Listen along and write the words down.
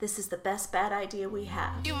This is the best bad idea we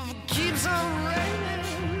have. If it keeps on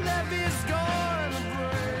raining, love is gonna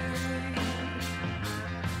break.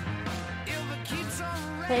 If it keeps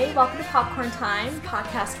on raining. Hey, welcome to Popcorn Time,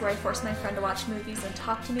 podcast where I force my friend to watch movies and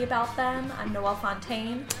talk to me about them. I'm Noelle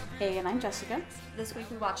Fontaine. Hey, and I'm Jessica. This week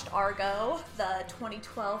we watched Argo, the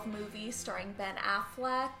 2012 movie starring Ben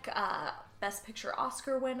Affleck, Best Picture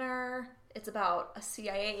Oscar winner. It's about a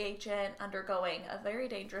CIA agent undergoing a very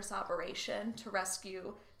dangerous operation to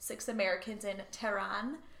rescue 6 Americans in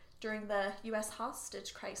Tehran during the U.S.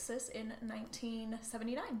 hostage crisis in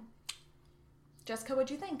 1979. Jessica, what'd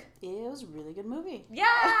you think? It was a really good movie.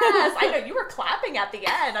 Yes! I know, you were clapping at the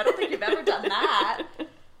end. I don't think you've ever done that.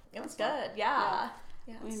 It was good, yeah.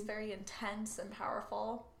 Yeah, it's very intense and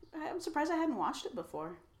powerful. I'm surprised I hadn't watched it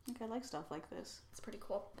before. I like stuff like this. It's pretty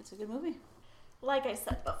cool. It's a good movie. Like I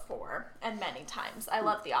said before, and many times, I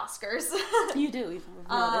love the Oscars. You do, we've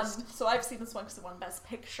noticed. So I've seen this one because it won Best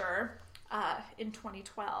Picture in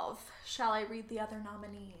 2012. Shall I read the other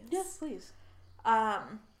nominees? Yes, please.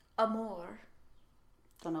 Amour.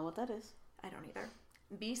 Don't know what that is. I don't either.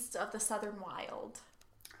 Beasts of the Southern Wild.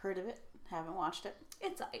 Heard of it. Haven't watched it.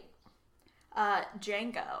 It's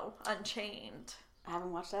Django Unchained. I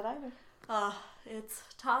haven't watched that either. It's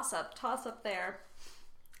toss up there.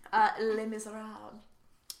 Les Miserables.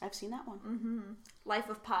 I've seen that one. Mm-hmm. Life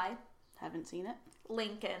of Pi. Haven't seen it.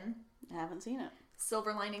 Lincoln. Haven't seen it.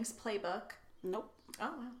 Silver Linings Playbook. Nope.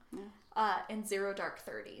 Oh, wow. Yeah. And Zero Dark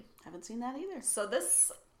 30. Haven't seen that either. So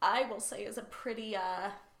this, I will say, is a pretty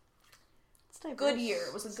good year.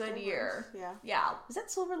 It was a good year. Yeah. Yeah. Is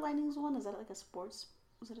that Silver Linings one? Is that like a sports?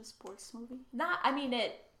 Was it a sports movie?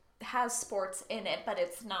 It has sports in it, but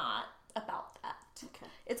it's not about that. Okay.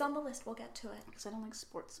 It's on the list. We'll get to it. Because I don't like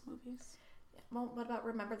sports movies. Well, what about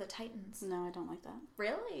Remember the Titans? No, I don't like that.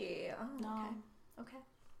 Really? Oh, No. Okay.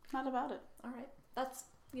 Not about it. All right. That's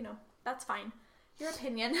fine. Your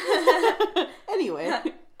opinion. Anyway,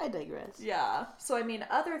 I digress. Yeah. So,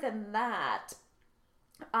 other than that,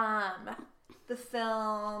 the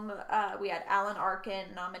film, we had Alan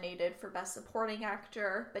Arkin nominated for Best Supporting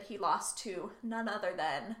Actor, but he lost to none other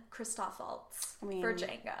than Christoph Waltz for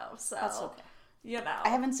Django. So, that's okay. I I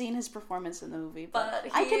haven't seen his performance in the movie, but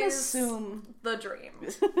he's I can assume the dream.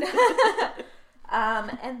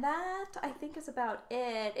 And that, I think, is about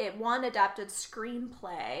it. It won adapted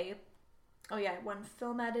screenplay. Oh yeah, it won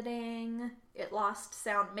film editing. It lost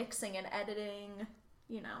sound mixing and editing.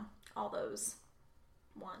 All those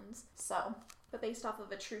ones. So, but based off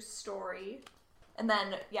of a true story. And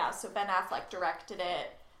then, so Ben Affleck directed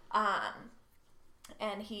it.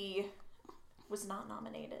 And he was not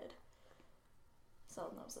nominated. So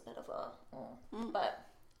that was a bit of a...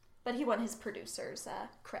 But he won his producer's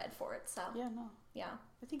cred for it, so... Yeah.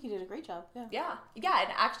 I think he did a great job, Yeah, and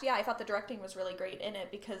actually, I thought the directing was really great in it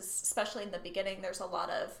because, especially in the beginning, there's a lot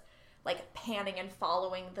of, panning and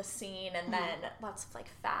following the scene and then lots of,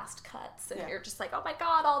 fast cuts. And you're just like, oh my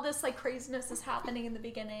god, all this, craziness is happening in the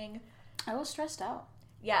beginning. I was stressed out.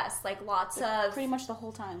 Lots of... Pretty much the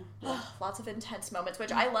whole time. Yeah. Lots of intense moments,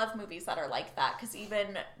 which I love movies that are like that, because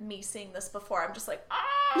even me seeing this before, I'm just like, ah!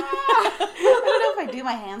 I don't know if I do,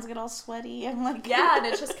 my hands get all sweaty. I'm like... Yeah, and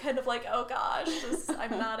it's just kind of like, oh gosh,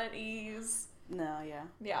 I'm not at ease. No, yeah.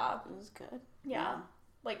 Yeah. It was good. Yeah.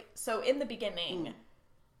 So in the beginning,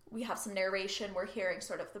 we have some narration. We're hearing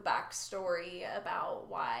sort of the backstory about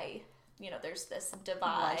why, there's this divide.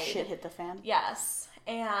 Why shit hit the fan. Yes.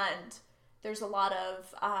 And there's a lot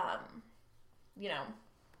of,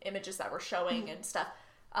 images that we're showing and stuff.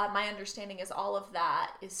 My understanding is all of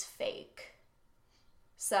that is fake.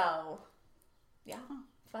 So, yeah.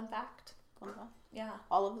 Fun fact. Yeah.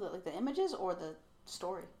 All of the images or the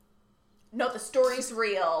story? No, the story's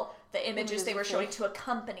real. The images they were showing to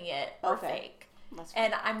accompany it are fake.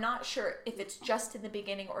 And I'm not sure if it's just in the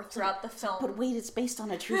beginning or throughout the film. But wait, it's based on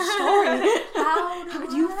a true story. How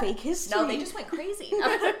could you fake history? No, they just went crazy.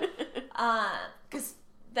 Because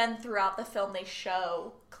then throughout the film they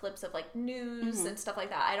show clips of news and stuff like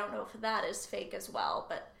that. I don't know if that is fake as well,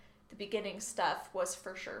 but the beginning stuff was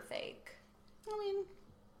for sure fake.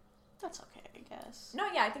 That's okay, I guess. No,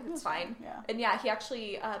 yeah, I think it's fine. Yeah. And he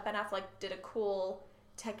actually, Ben Affleck did a cool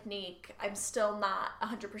technique. I'm still not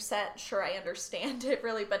 100% sure I understand it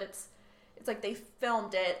really, but it's like they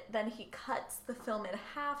filmed it, then he cuts the film in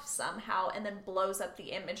half somehow and then blows up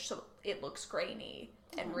the image so it looks grainy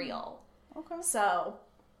and real. Okay. So,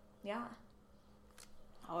 yeah.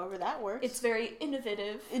 However that works. It's very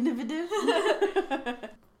innovative.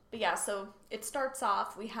 But yeah, so it starts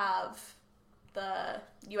off, we have the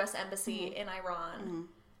U.S. Embassy in Iran.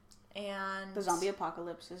 And the zombie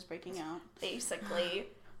apocalypse is breaking out. Basically.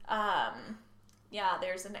 Yeah,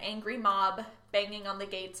 there's an angry mob banging on the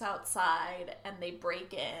gates outside, and they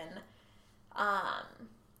break in.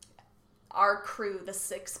 Our crew, the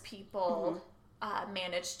 6 people,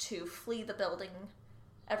 manage to flee the building.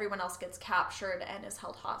 Everyone else gets captured and is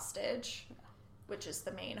held hostage, which is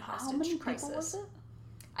the main hostage How many crisis. people was it?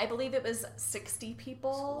 I believe it was 60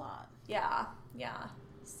 people. That's a lot. Yeah.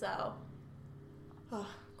 So,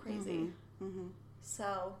 crazy.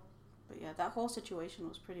 So, but yeah, that whole situation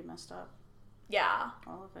was pretty messed up. yeah.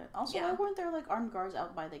 All of it. Also, why weren't there like armed guards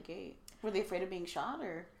out by the gate? Were they afraid of being shot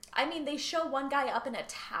or? I mean, they show one guy up in a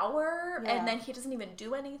tower, Yeah. and then he doesn't even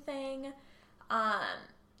do anything.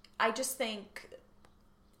 I just think,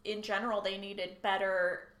 in general, they needed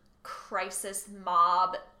better crisis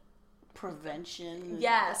mob, Prevention.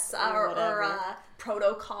 yes, or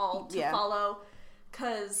protocol to Yeah. follow,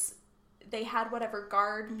 because they had whatever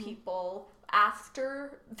guard people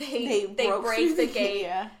after they broke break through the the- gate.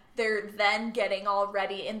 yeah. They're then getting all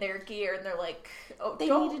ready in their gear, and they're like, "Oh, They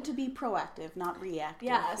don't." needed to be proactive, not reactive.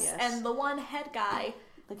 Yes. And the one head guy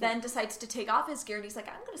then decides to take off his gear, and he's like,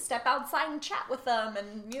 I'm going to step outside and chat with them,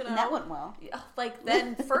 and, you know. And that went well. Like,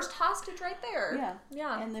 then first hostage right there. Yeah.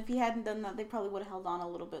 Yeah. And if he hadn't done that, they probably would have held on a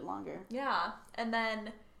little bit longer. Yeah. And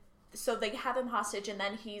then, so they have him hostage, and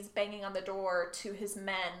then he's banging on the door to his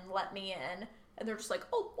men, let me in. And they're just like,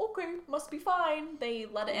 oh, okay, must be fine. They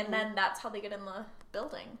let it, and then that's how they get in the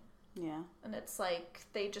building. Yeah. And it's like,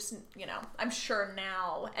 they just, you know, I'm sure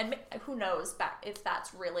now, and who knows back if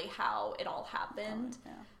that's really how it all happened.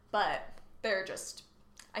 Yeah. But they're just,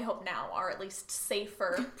 I hope now, are at least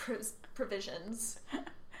safer provisions.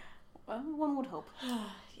 Well, one would hope.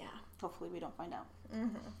 Yeah. Hopefully we don't find out.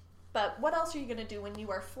 But what else are you going to do when you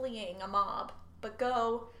are fleeing a mob? But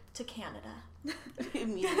go to Canada.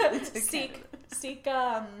 Immediately to Canada. Seek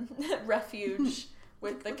refuge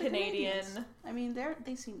with the Canadian. I mean, they're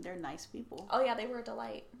nice people. Oh yeah, they were a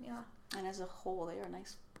delight. Yeah. And as a whole,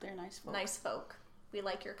 they're nice folk. Nice folk. We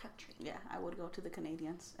like your country. Yeah, I would go to the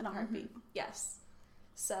Canadians in a heartbeat. Yes.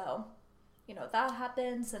 So, you know, that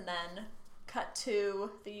happens, and then cut to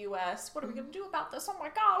the U.S. What are we going to do about this? Oh my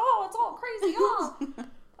God. Oh, it's all crazy.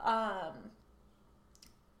 Oh.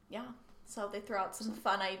 Yeah. So they throw out some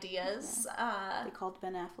fun ideas. They called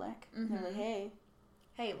Ben Affleck. They're like,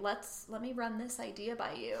 Hey, let me run this idea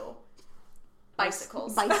by you.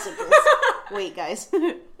 Bicycles. Bicycles. Wait, guys.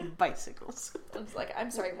 Bicycles. I was like,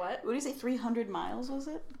 I'm sorry, what? What do you say, 300 miles was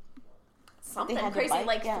it? Something had to crazy, bike?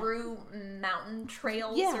 like Yeah. through mountain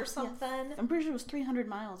trails Yeah, or yeah. something. I'm pretty sure it was 300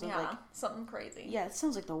 miles. Of Yeah, something crazy. yeah, it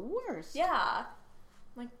sounds like the worst. Yeah.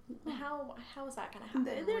 Like, how is that going to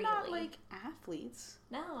happen? They're not really? like athletes.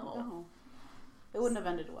 No. No. It wouldn't have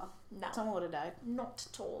ended well. No. Someone would have died. Not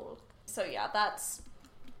at all. So yeah, that's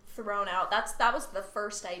thrown out. That was the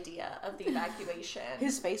first idea of the evacuation.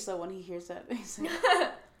 His face, though, when he hears that, he's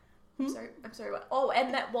like, I'm sorry, what? Oh,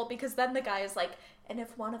 and because then the guy is like, and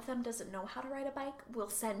if one of them doesn't know how to ride a bike, we'll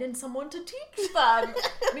send in someone to teach them.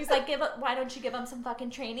 And he's like, why don't you give them some fucking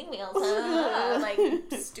training wheels? Like,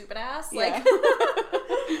 stupid ass. Like,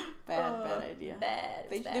 bad idea. Bad.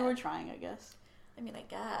 They were trying, I guess. I mean, I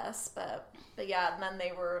guess, but yeah, and then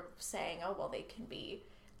they were saying, oh, well, they can be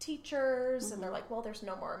teachers, and they're like, well, there's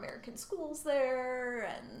no more American schools there,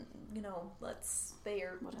 and, you know, they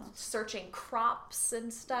are searching crops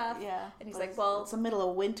and stuff. Yeah. And he's but like, well, it's the middle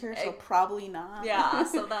of winter, so probably not. yeah,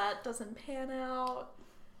 so that doesn't pan out.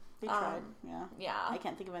 They tried, yeah. Yeah. I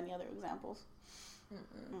can't think of any other examples.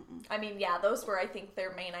 I mean, yeah, those were, I think,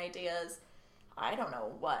 their main ideas. I don't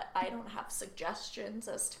know what. I don't have suggestions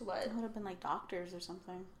as to what. It would have been like doctors or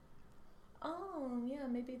something. Oh, yeah,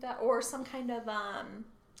 maybe that. Or some kind of,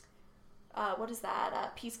 what is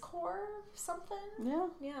that? Peace Corps something? Yeah.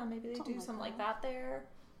 Yeah, maybe they Something do like something like that. that there.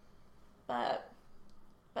 But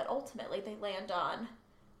ultimately they land on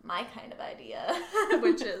my kind of idea,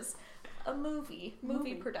 which is a movie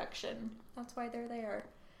production. That's why they're there.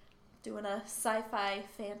 Doing a sci-fi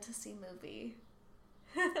fantasy movie.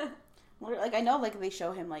 Like, I know, like, they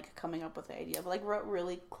show him, like, coming up with the idea, but, like, what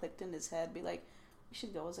really clicked in his head, be like, we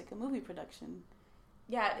should go as, like, a movie production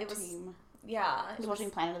Yeah, it was. team. Yeah, He was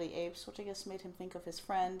watching Planet of the Apes, which I guess made him think of his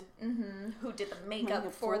friend. who did the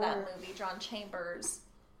makeup for that movie, John Chambers.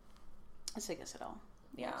 That's, I guess, it all.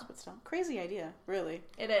 Yeah. But still, crazy idea, really.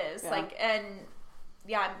 It is. Yeah. Like, and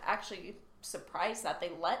yeah, I'm actually surprised that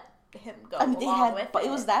they let him go I mean, they along had, with but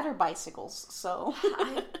it was that or bicycles, so.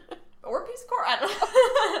 Or Peace Corps, I don't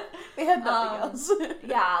know. They had nothing else.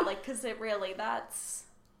 Yeah, like, because it really, that's,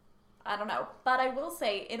 I don't know. But I will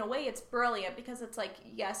say, in a way, it's brilliant because it's like,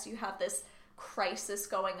 yes, you have this crisis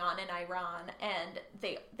going on in Iran, and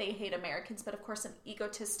they hate Americans, but of course some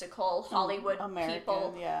egotistical Hollywood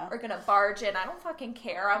people are gonna barge in. I don't fucking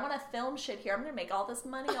care. I want to film shit here. I'm gonna make all this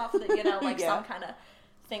money off of it, you know, like some kind of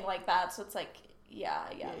thing like that. So it's like,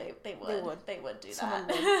 they would do Someone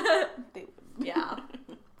that. They would. Yeah.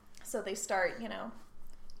 So they start, you know,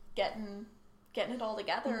 getting it all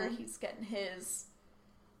together. He's getting his.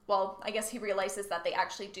 Well, I guess he realizes that they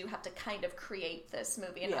actually do have to kind of create this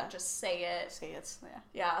movie and not just say it.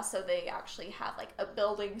 Yeah, so they actually have like a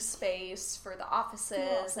building space for the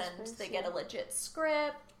offices, and they get a legit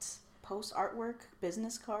script. Post artwork,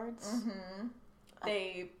 business cards.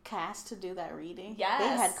 They cast to do that reading. Yes. They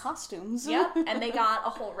had costumes. Yep, and they got a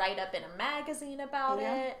whole write-up in a magazine about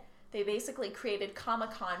it. They basically created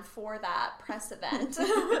Comic-Con for that press event,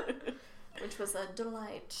 which was a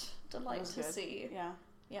delight to see.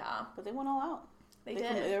 Yeah. But they went all out. They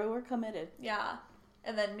did. They were committed. Yeah.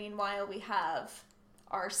 And then meanwhile we have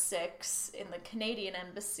R6 in the Canadian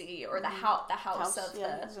embassy, or the house of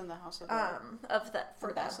the he's in the house of the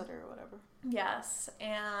ambassador or whatever. Yes,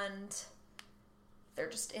 and they're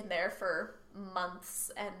just in there for months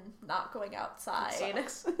and not going outside.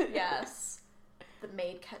 Yes. The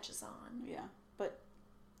maid catches on. Yeah.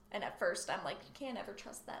 And at first I'm like, you can't ever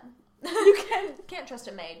trust them. You can't trust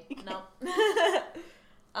a maid. No.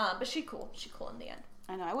 But she's cool in the end.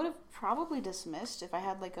 I know. I would have probably dismissed if I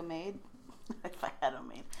had like a maid. If I had a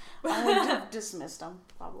maid, I would have dismissed them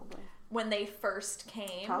probably. When they first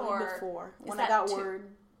came, probably or before. When I got word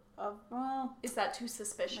of, is that too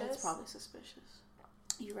suspicious? That's probably suspicious.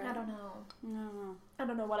 You right? I don't know. No. I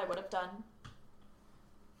don't know what I would have done.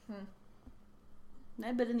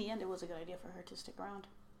 But in the end, it was a good idea for her to stick around.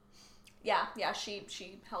 Yeah.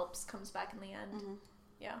 She helps, comes back in the end.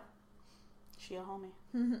 Yeah. She a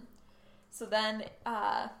homie. So then,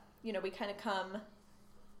 we kind of come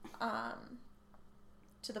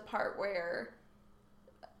to the part where...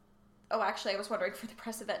 Oh, actually, I was wondering for the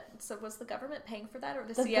press event. So was the government paying for that, or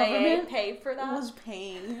the CIA paid for that? Was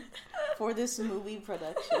paying for this movie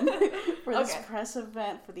production, for this press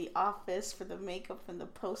event, for the office, for the makeup and the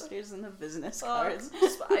posters and the business cards.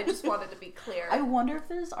 I just wanted to be clear. I wonder if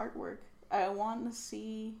there's artwork. I want to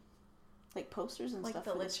see like posters and like stuff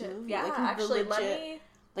the for legit, this movie. Yeah, like, actually, let me.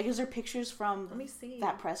 Like, is there pictures from let me see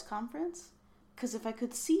that press conference? Because if I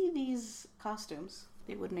could see these costumes,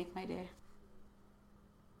 they would make my day.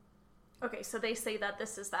 Okay, so they say that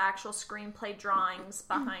this is the actual screenplay drawings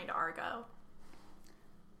behind Argo.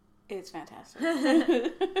 It's fantastic.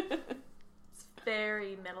 It's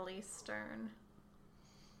very Middle Eastern.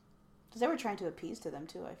 Because they were trying to appease to them,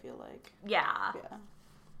 too, I feel like. Yeah.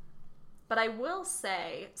 But I will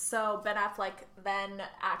say, so Ben Affleck then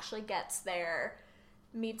actually gets there,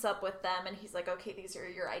 meets up with them, and he's like, okay, these are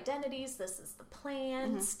your identities, this is the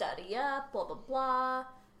plan, study up, blah, blah, blah.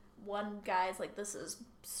 One guy's like, this is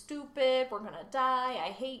stupid, we're gonna die,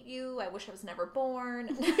 I hate you, I wish I was never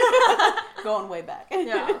born. Going way back.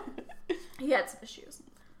 Yeah. He had some issues.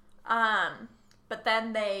 But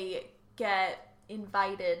then they get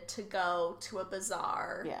invited to go to a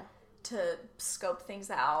bazaar to scope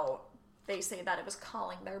things out. They say that it was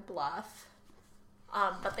calling their bluff.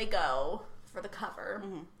 But they go for the cover.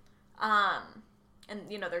 And,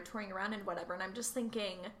 they're touring around and whatever, and I'm just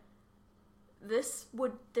thinking... This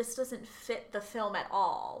doesn't fit the film at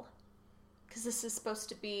all, because this is supposed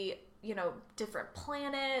to be, different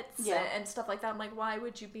planets and stuff like that. I'm like, why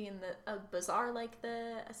would you be in a bazaar like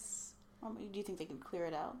this? Do you think they could clear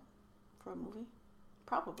it out for a movie?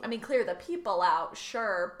 Probably. I mean, clear the people out,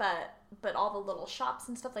 sure, but all the little shops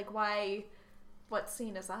and stuff, like, why? What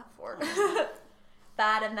scene is that for?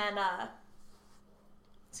 That, and then,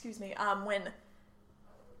 when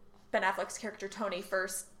Ben Affleck's character Tony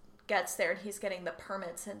first gets there and he's getting the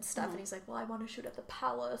permits and stuff, and he's like, well, I want to shoot at the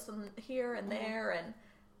palace and here and there, and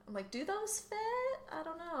I'm like, do those fit? I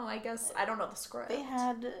don't know. I guess I don't know the script. They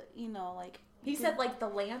had, like... He said, like, the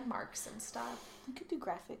landmarks and stuff. You could do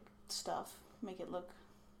graphic stuff. Make it look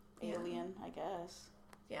alien, I guess.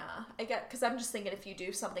 Yeah. I get... Because I'm just thinking if you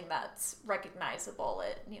do something that's recognizable,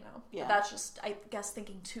 Yeah. But that's just, I guess,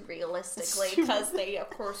 thinking too realistically, because they, of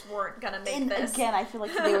course, weren't going to make this. Again, I feel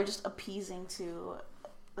like they were just appeasing to...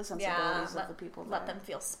 the sensibilities of the people there. Let them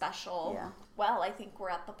feel special. Yeah. Well, I think we're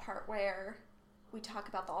at the part where we talk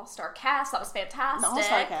about the all-star cast. That was fantastic. The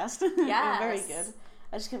all-star cast. Yes. Very good.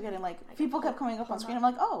 I just kept getting, people kept coming up on screen. I'm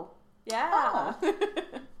like, oh. Yeah.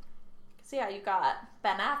 So, yeah, you got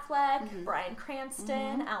Ben Affleck, Bryan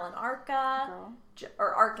Cranston, Alan Arkin.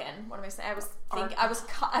 Or Arkin. What am I saying?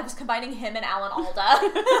 I was combining him and Alan Alda.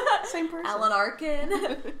 Same person. Alan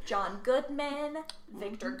Arkin, John Goodman,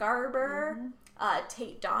 Victor Garber,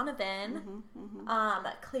 Tate Donovan,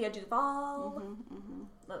 Clea Duvall.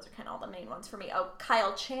 Those are kind of all the main ones for me. Oh,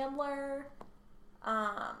 Kyle Chandler,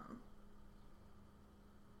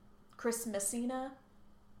 Chris Messina.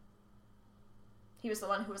 He was the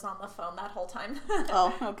one who was on the phone that whole time.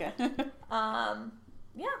 Oh, okay.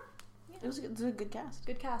 Yeah. It was a good cast.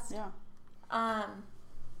 Good cast. Yeah.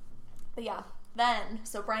 But yeah, then,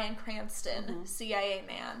 so Bryan Cranston, CIA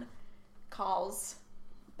man, calls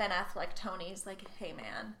Ben Affleck, Tony's like, hey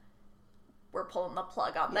man, we're pulling the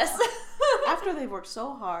plug on this. After they've worked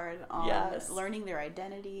so hard on Yes. learning their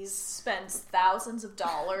identities, Spends thousands of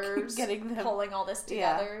dollars Getting them- pulling all this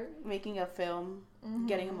together. making a film,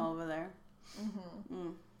 getting them over there.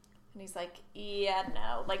 And he's like, yeah,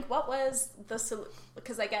 no. Like, what was the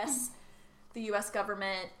because I guess the U.S.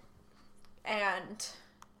 government and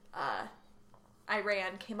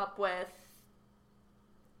Iran came up with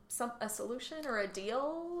a solution or a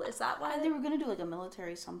deal? Is that why? They were going to do like a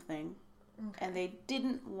military something. And they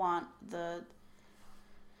didn't want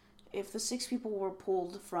if the 6 people were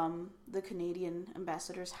pulled from the Canadian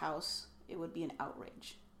ambassador's house, it would be an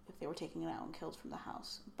outrage if they were taken out and killed from the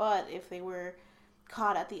house. But if they were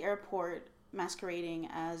caught at the airport masquerading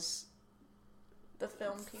as The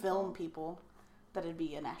film people, that it'd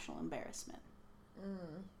be a national embarrassment.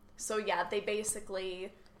 So yeah, they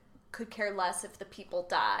basically could care less if the people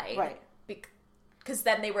died. Right. Because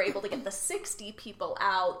then they were able to get the 60 people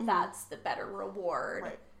out. That's the better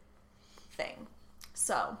reward thing.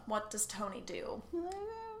 So what does Tony do?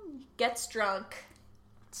 Gets drunk.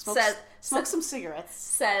 Smoke some cigarettes.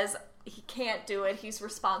 Says he can't do it. He's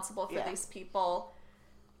responsible for these people.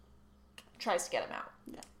 Tries to get him out.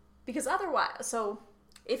 Yeah. Because otherwise, so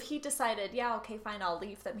if he decided, yeah, okay, fine, I'll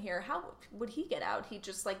leave them here, how would he get out? He'd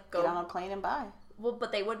just like go Get on a plane and buy. Well,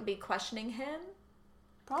 but they wouldn't be questioning him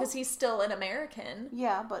Probably. because he's still an American.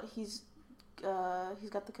 Yeah, but he's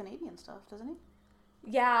got the Canadian stuff, doesn't he?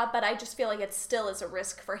 Yeah, but I just feel like it still is a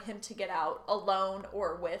risk for him to get out alone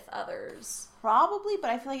or with others. Probably, but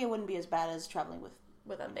I feel like it wouldn't be as bad as traveling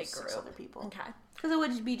with a big 6 group. other people. Okay. Because it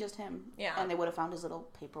would just be just him. Yeah. And they would have found his little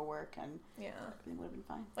paperwork and Yeah. everything would have been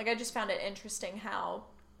fine. Like, I just found it interesting how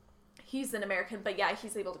he's an American, but yeah,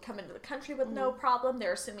 he's able to come into the country with no problem.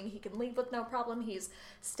 They're assuming he can leave with no problem. He's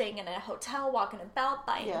staying in a hotel, walking about,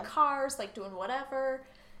 buying cars, like doing whatever.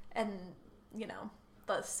 And, you know,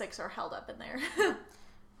 the 6 are held up in there.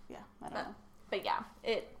 Yeah, I don't know. But yeah,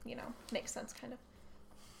 it, you know, makes sense kind of.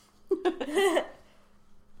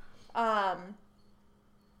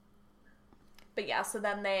 But yeah, so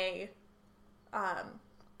then they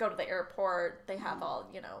go to the airport. They have all,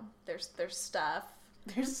 you know, their stuff.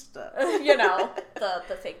 There's stuff. You know,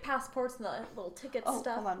 the fake passports and the little ticket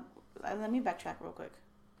stuff. Hold on. Let me backtrack real quick.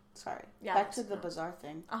 Sorry. Yeah, Back to the bazaar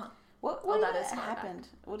thing. Uh-huh. What that even is my happened?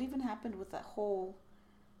 What even happened with that whole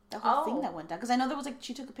Oh. thing that went down? Because I know there was like,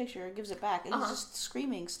 she took a picture, gives it back, and he's just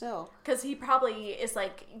screaming still. Because he probably is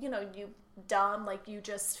like, you know, you dumb, like, you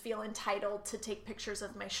just feel entitled to take pictures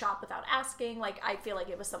of my shop without asking. Like, I feel like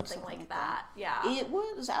it was something like that. Yeah. It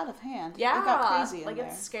was out of hand. Yeah. It got crazy in like, there.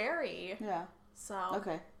 it's scary. Yeah. So.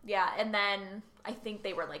 Okay. Yeah, and then I think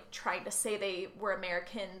they were, like, trying to say they were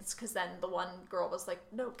Americans, because then the one girl was like,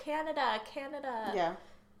 no, Canada. Yeah.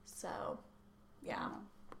 So, yeah.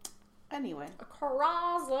 Anyway. A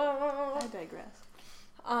Carrazzo. I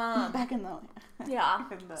digress. Back in the... Yeah.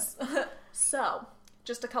 in the... So,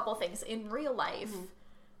 just a couple things. In real life,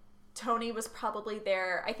 Tony was probably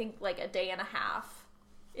there, I think, like, a day and a half.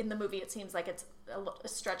 In the movie, it seems like it's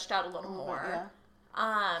stretched out a little more. Yeah.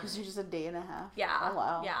 Because it's just a day and a half. Yeah. Oh,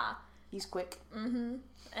 wow. Yeah. He's quick. And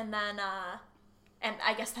then, and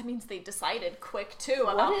I guess that means they decided quick, too,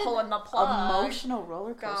 about pulling the plug. Emotional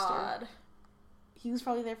roller coaster. God. He was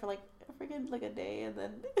probably there for, like, freaking, like, a day, and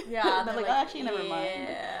then... Yeah. and then, like, oh, actually, never mind.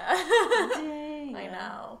 Yeah. Dang. I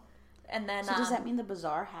know. And then, So does that mean the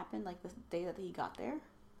bazaar happened, like, the day that he got there?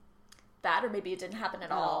 that, or maybe it didn't happen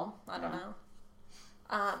at all. I don't yeah.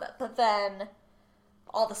 know. But then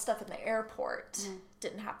all the stuff in the airport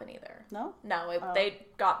didn't happen either. No? No, they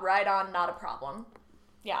got right on, not a problem.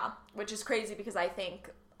 Yeah, which is crazy because I think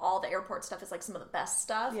all the airport stuff is like some of the best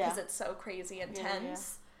stuff because it's so crazy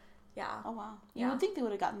intense. Yeah. Oh, wow. You would think they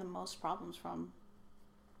would have gotten the most problems from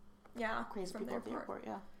crazy from people at the airport,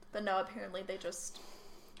 yeah. But no, apparently they just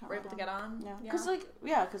were able to get on. Yeah.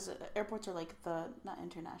 Because, airports are like the, not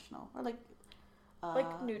international, or like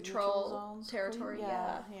neutral zones, territory,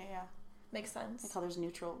 Yeah. Makes sense. Like how there's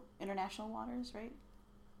neutral international waters, right?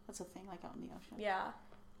 That's a thing, like out in the ocean. Yeah.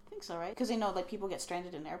 I think so, right? Because they know, like, people get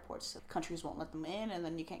stranded in airports. So countries won't let them in, and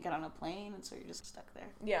then you can't get on a plane, and so you're just stuck there.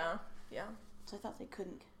 Yeah. Yeah. So I thought they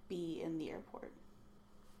couldn't be in the airport.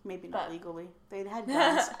 Maybe not But- legally. They had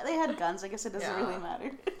guns. They had guns. I guess it doesn't Yeah. really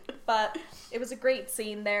matter. But it was a great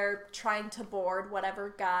scene. They're trying to board whatever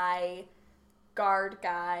guard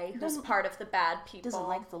guy, who's Doesn't- part of the bad people. Doesn't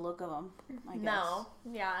like the look of him, I guess. No.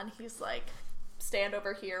 Yeah, and he's like, stand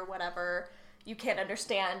over here, whatever. You can't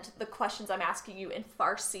understand the questions I'm asking you in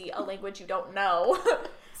Farsi, a language you don't know.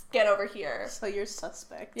 Get over here. So you're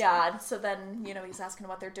suspect. Yeah, and so then, he's asking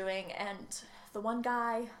what they're doing, and the one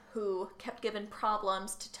guy who kept giving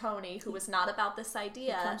problems to Tony, who was not about this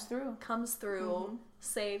idea, comes through.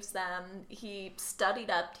 saves them. He studied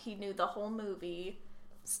up, he knew the whole movie,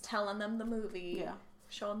 was telling them the movie, Yeah.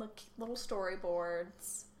 showing the little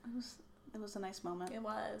storyboards. It was a nice moment. It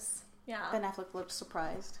was, yeah. Ben Affleck looked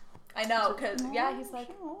surprised. I know, because, "Oh, he's like,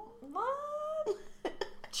 oh." what?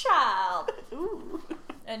 Child. Ooh.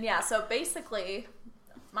 And yeah, so basically,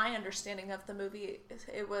 my understanding of the movie,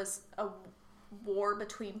 it was a war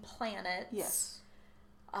between planets. Yes.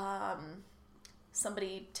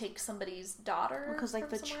 Somebody takes somebody's daughter. Because, like,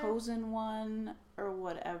 from the somewhere. chosen one or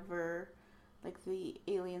whatever, like, the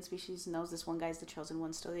alien species knows this one guy's the chosen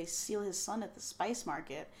one, so they steal his son at the spice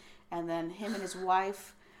market, and then him and his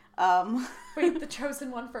wife, Wait, the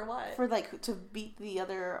chosen one for what? for, like, to beat the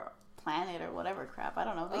other planet or whatever crap. I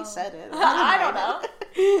don't know. They said it. I don't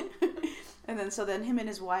know. And then him and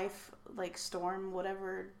his wife, like, storm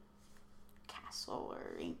whatever castle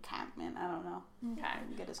or encampment. I don't know. Okay.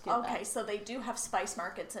 Get his kid Okay, back. so they do have spice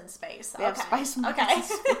markets in space. They have Okay. spice markets Okay. in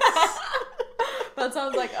space. That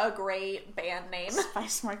sounds like a great band name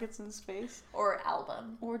Spice markets in space. or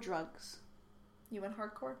album. Or drugs. You in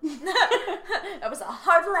hardcore? That was a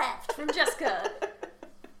hard left from Jessica.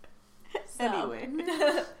 So. Anyway.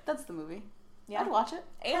 That's the movie. Yeah. I'd watch it.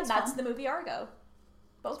 And Sounds that's fun. the movie Argo.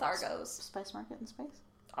 Both Argos. Spice market in space.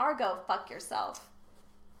 Argo, fuck yourself.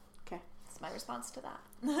 Okay. That's my response to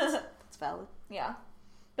that. It's valid. Yeah.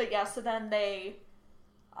 But yeah, so then they,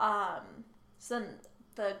 so then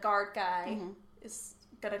the guard guy Mhm. is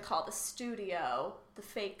gonna call the studio, the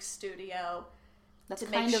fake studio, That's to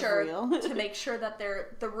kind make of sure real. to make sure that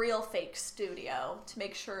they're the real fake studio, to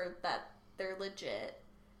make sure that they're legit.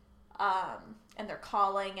 And they're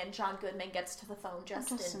calling, and John Goodman gets to the phone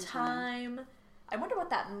just in time. I wonder what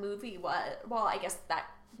that movie was. Well, I guess that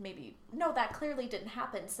that clearly didn't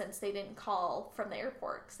happen since they didn't call from the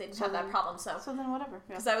airport because they didn't have that problem. So then whatever. Yeah.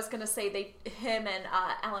 because I was gonna say him and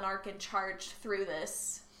Alan Arkin charged through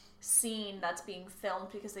this scene that's being filmed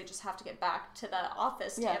because they just have to get back to the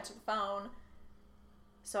office to Yeah. answer the phone.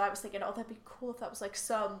 So I was thinking, oh, that'd be cool if that was like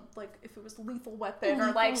some if it was Lethal Weapon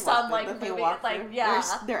or like some like that they movie, walk like through. yeah,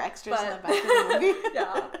 They're extras in the but- back of the movie.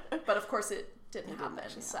 yeah. But of course it didn't It didn't happen.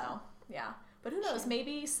 actually So happen. yeah. But who knows? Sure.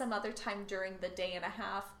 Maybe some other time during the day and a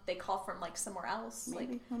half they call from like somewhere else.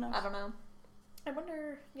 Maybe. Like Who knows? I don't know. I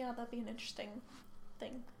wonder. Yeah, that'd be an interesting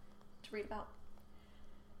thing to read about.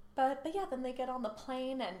 But yeah, then they get on the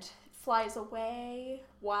plane and it flies away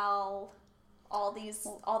while all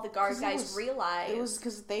the guard 'cause it guys was- realize It was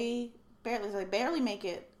because they barely make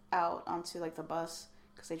it out onto like the bus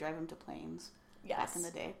because they drive them to planes back in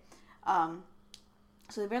the day.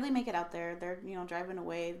 So they barely make it out there. They're driving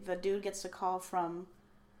away. The dude gets a call from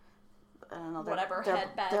I don't know Whatever their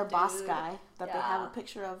headband boss dude. guy that they have Yeah. a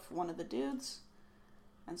picture of one of the dudes,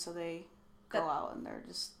 and so they go out and they're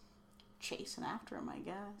just chasing after him. I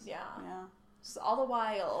guess. Yeah. Yeah. So all the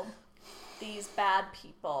while, these bad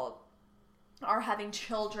people are having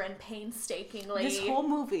children painstakingly. This whole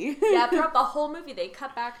movie. Yeah, throughout the whole movie, they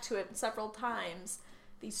cut back to it several times.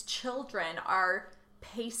 These children are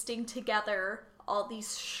pasting together all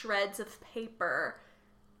these shreds of paper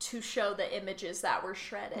to show the images that were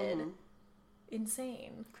shredded. Mhm.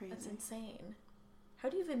 Insane. Crazy. That's insane. How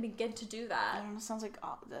do you even begin to do I that? don't know. Sounds like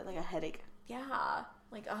a headache. Yeah,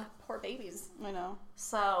 like poor babies. I know.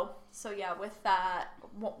 So yeah, with that,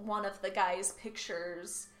 one of the guy's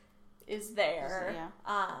pictures is there.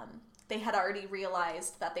 Yeah. They had already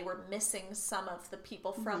realized that they were missing some of the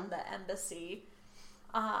people from the embassy.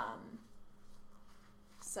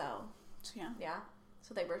 So yeah.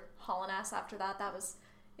 So they were hauling ass after that. That was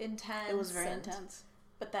intense. It was very intense.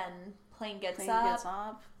 But then plane gets Plane up. gets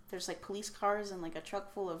up. There's like police cars and like a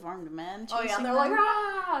truck full of armed men. Oh yeah, chasing they're like, them.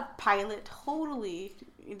 ah! Pilot totally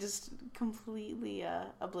just completely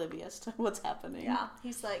oblivious to what's happening. Yeah,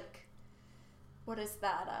 he's like, what is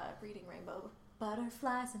that? Reading Rainbow.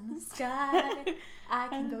 Butterflies in the sky. I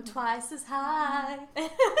can go twice as high.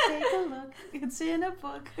 Take a look. It's in a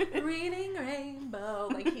book. Reading Rainbow.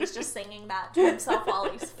 Like he's just singing that to himself while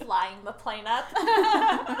he's flying the plane up.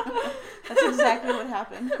 That's exactly what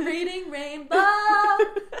happened. Reading Rainbow.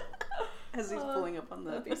 As he's pulling up on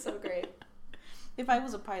the. That'd be so great. If I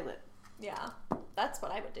was a pilot, Yeah, That's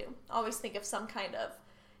what I would do. Always think of some kind of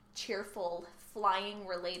cheerful flying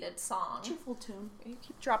related song. Cheerful tune. You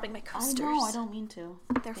keep dropping my coasters. I know, I don't mean to.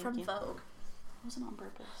 They're Thank from you. Vogue. It wasn't on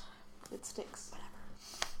purpose. It sticks.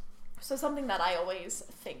 So something that I always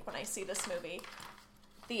think when I see this movie,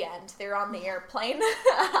 the end, they're on the airplane,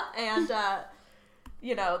 and,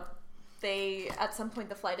 you know, at some point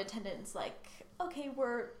the flight attendant's like, okay,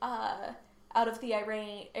 we're out of the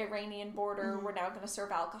Iranian border, we're now going to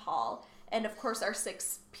serve alcohol. And of course our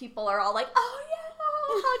 6 people are all like, oh yeah,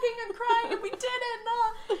 hugging and crying, and we did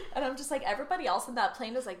it. And I'm just like, everybody else in that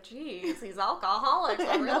plane is like, geez, these alcoholics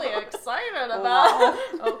are really excited about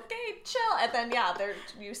okay, chill. And then, yeah,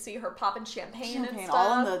 you see her popping champagne and stuff.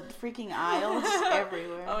 All in the freaking aisles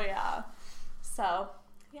everywhere. Oh, yeah. So,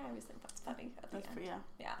 yeah, I always think that's funny at the end.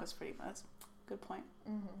 Yeah. That's pretty fun. That's a good point.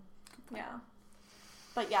 Mm-hmm. Yeah.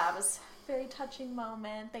 But, yeah, it was a very touching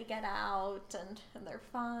moment. They get out, and they're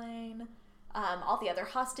fine. All the other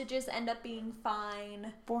hostages end up being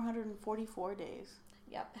fine. 444 days.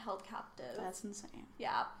 Yep, held captive. That's insane.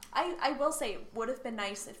 Yeah. I will say it would have been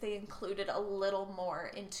nice if they included a little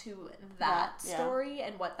more into that story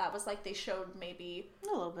and what that was like. They showed maybe a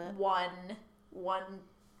little bit. One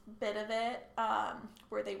bit of it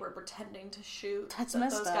where they were pretending to shoot That's those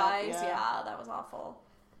messed up, guys. yeah. Yeah, that was awful.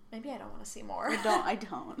 Maybe I don't want to see more. I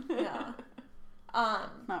don't. Yeah.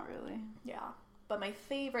 Not really. Yeah. But my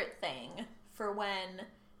favorite thing for when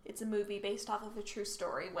it's a movie based off of a true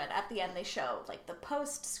story, when at the end they show like the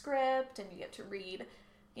postscript and you get to read,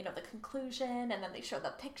 you know, the conclusion, and then they show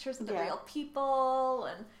the pictures of the real people,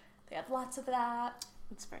 and they had lots of that.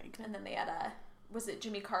 It's very good. And then they had was it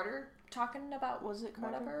Jimmy Carter talking about, was it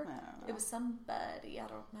Carter? Whatever? I don't know. It was somebody, I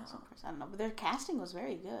don't know. I don't know, but their casting was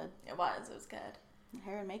very good. It was good.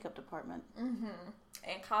 Hair and makeup department. Mm-hmm.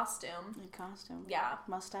 And costume. Yeah.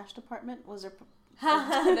 Mustache department. Was there...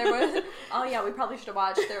 There was... Oh, yeah, we probably should have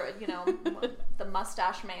watched the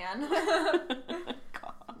Mustache Man. God.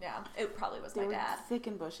 Yeah, it probably was They my were dad. thick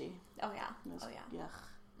and bushy. Oh, yeah. Yuck.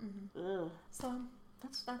 Mm-hmm. Ugh. So,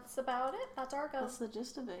 that's about it. That's Argo. That's the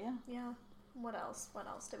gist of it, yeah. Yeah. What else?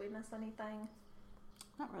 Did we miss anything?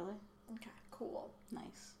 Not really. Okay, cool.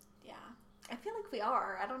 Nice. Yeah. I feel like we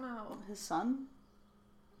are. I don't know. His son?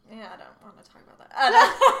 Yeah, I don't want to talk about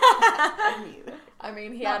that. Me either. I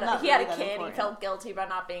mean, he Not had a really kid. that He important. felt guilty about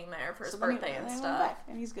not being there for his birthday and They went stuff. back,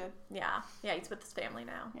 and he's good. Yeah, he's with his family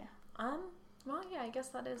now. Yeah. Well, yeah, I guess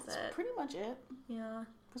that is That's it. pretty much it. Yeah.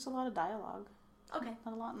 There's a lot of dialogue. Okay.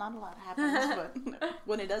 Not a lot happens, but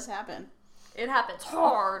when it does happen, it happens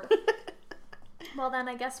hard. Well, then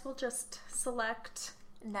I guess we'll just select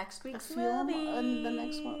next week's film movie. and the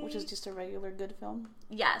next one, which is just a regular good film.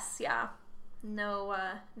 Yes, yeah. No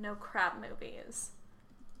crab movies.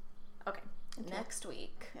 Okay. Next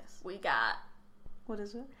week, we got What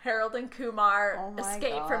is it? Harold and Kumar Oh my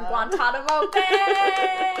Escape from God. Guantanamo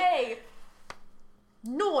Bay.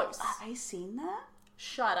 Noise. Have I seen that?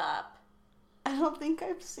 Shut up, I don't think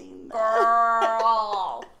I've seen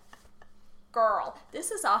that. girl.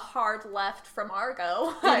 This is a hard left from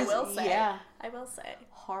Argo. I will say. Yeah. I will say.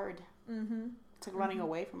 Hard. Mm-hmm. It's like running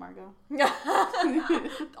away from Argo.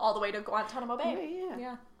 All the way to Guantanamo Bay.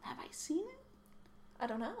 Yeah. Have I seen it? I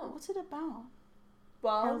don't know. What's it about?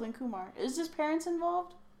 Well, Harold and Kumar. Is his parents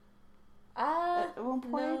involved? At one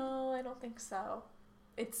point? No, I don't think so.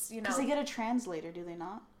 It's, Because they get a translator, do they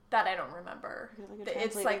not? that I don't remember.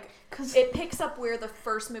 It's like, cause... it picks up where the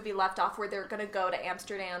first movie left off, where they're going to go to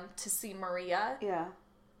Amsterdam to see Maria. Yeah.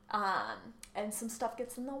 And some stuff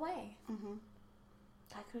gets in the way. Mm-hmm.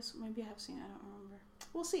 Maybe I have seen it. I don't remember.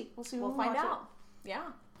 We'll see. We'll find out. Yeah.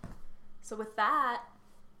 So with that,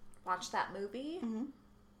 watch that movie. Mm-hmm.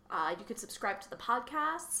 You could subscribe to the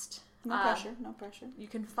podcast. No pressure. You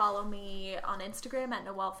can follow me on Instagram at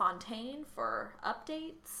Noelle Fontaine for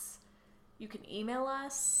updates. You can email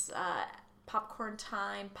us,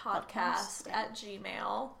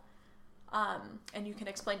 popcorntimepodcast@gmail. And you can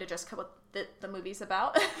explain to Jessica what the movie's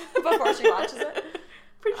about before she watches it.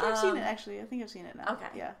 Pretty sure I've seen it, actually. I think I've seen it now. Okay.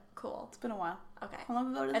 Yeah. Cool. It's been a while. Okay. How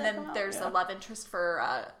long ago did and that then come out? there's a love interest for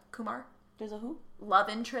Kumar. There's a who? Love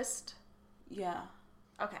interest. Yeah.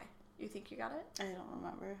 Okay. You think you got it? I don't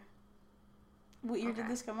remember. What year did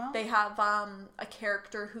this come out? They have a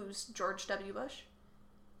character who's George W. Bush.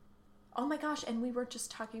 Oh my gosh, and we were just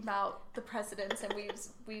talking about the presidents, and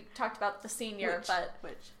we talked about the senior,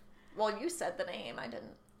 Which? Well, you said the name, I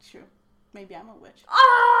didn't. True. Maybe I'm a witch.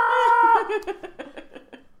 Ah!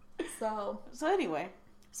 So anyway.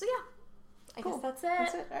 So yeah. I guess that's it.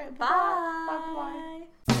 That's it. All right. Bye. Bye. Bye.